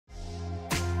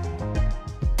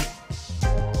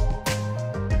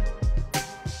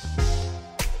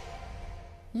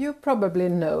You probably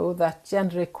know that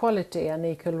gender equality and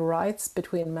equal rights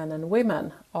between men and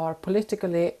women are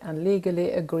politically and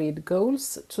legally agreed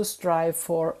goals to strive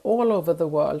for all over the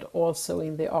world, also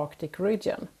in the Arctic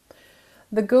region.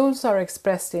 The goals are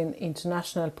expressed in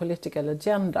international political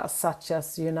agendas such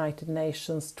as the United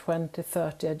Nations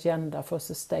 2030 Agenda for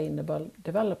Sustainable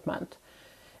Development.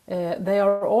 They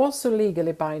are also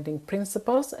legally binding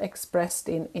principles expressed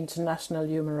in international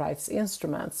human rights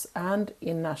instruments and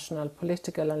in national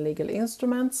political and legal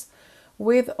instruments,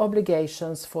 with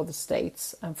obligations for the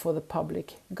states and for the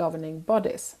public governing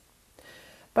bodies.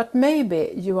 But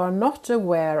maybe you are not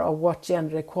aware of what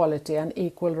gender equality and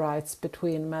equal rights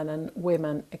between men and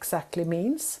women exactly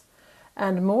means,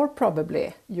 and more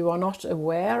probably you are not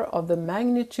aware of the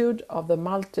magnitude of the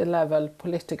multi-level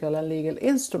political and legal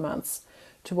instruments,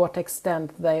 to what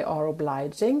extent they are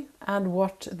obliging and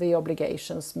what the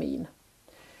obligations mean.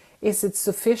 Is it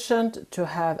sufficient to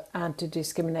have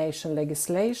anti-discrimination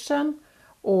legislation,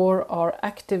 or are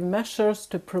active measures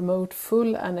to promote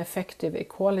full and effective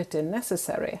equality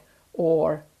necessary,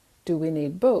 or do we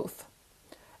need both?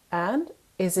 And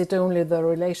is it only the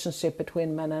relationship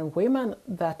between men and women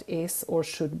that is or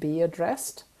should be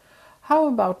addressed? How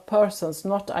about persons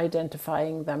not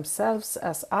identifying themselves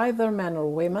as either men or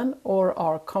women, or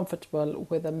are comfortable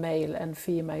with a male and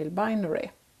female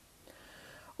binary?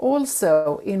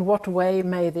 Also, in what way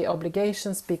may the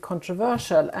obligations be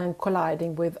controversial and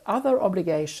colliding with other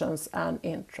obligations and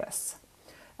interests?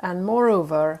 And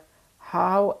moreover,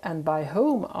 how and by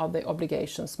whom are the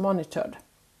obligations monitored?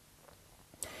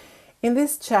 In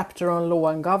this chapter on law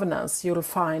and governance, you'll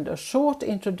find a short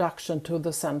introduction to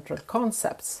the central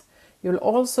concepts. You'll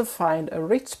also find a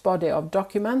rich body of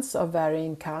documents of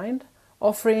varying kind,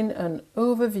 offering an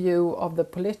overview of the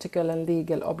political and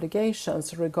legal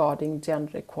obligations regarding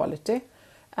gender equality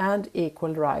and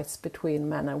equal rights between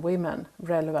men and women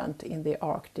relevant in the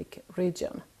Arctic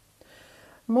region.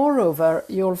 Moreover,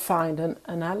 you'll find an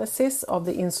analysis of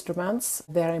the instruments,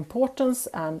 their importance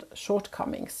and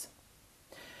shortcomings.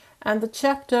 And the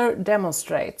chapter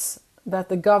demonstrates that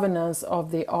the governance of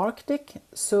the Arctic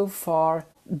so far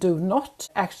do not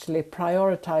actually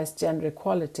prioritize gender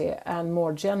equality, and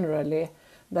more generally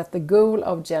that the goal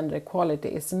of gender equality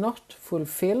is not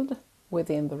fulfilled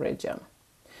within the region.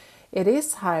 It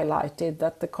is highlighted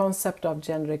that the concept of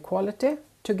gender equality,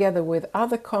 together with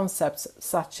other concepts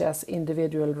such as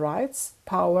individual rights,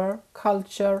 power,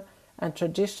 culture and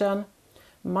tradition,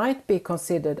 might be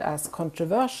considered as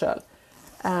controversial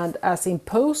and as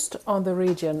imposed on the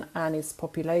region and its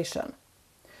population.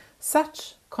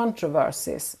 Such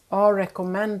controversies are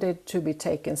recommended to be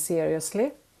taken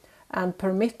seriously and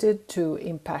permitted to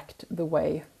impact the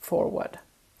way forward.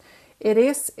 It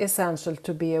is essential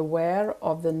to be aware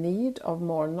of the need of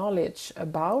more knowledge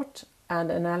about and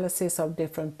analysis of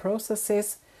different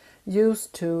processes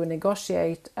used to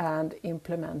negotiate and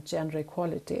implement gender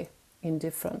equality in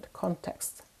different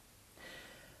contexts.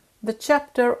 The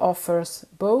chapter offers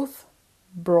both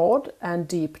broad and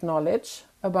deep knowledge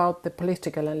about the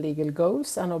political and legal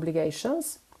goals and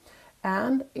obligations,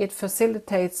 and it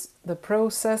facilitates the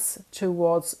process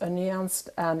towards a nuanced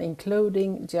and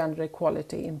including gender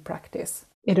equality in practice.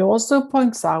 It also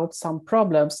points out some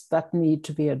problems that need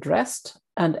to be addressed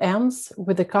and ends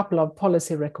with a couple of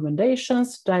policy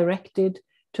recommendations directed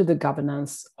to the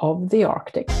governance of the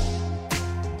Arctic.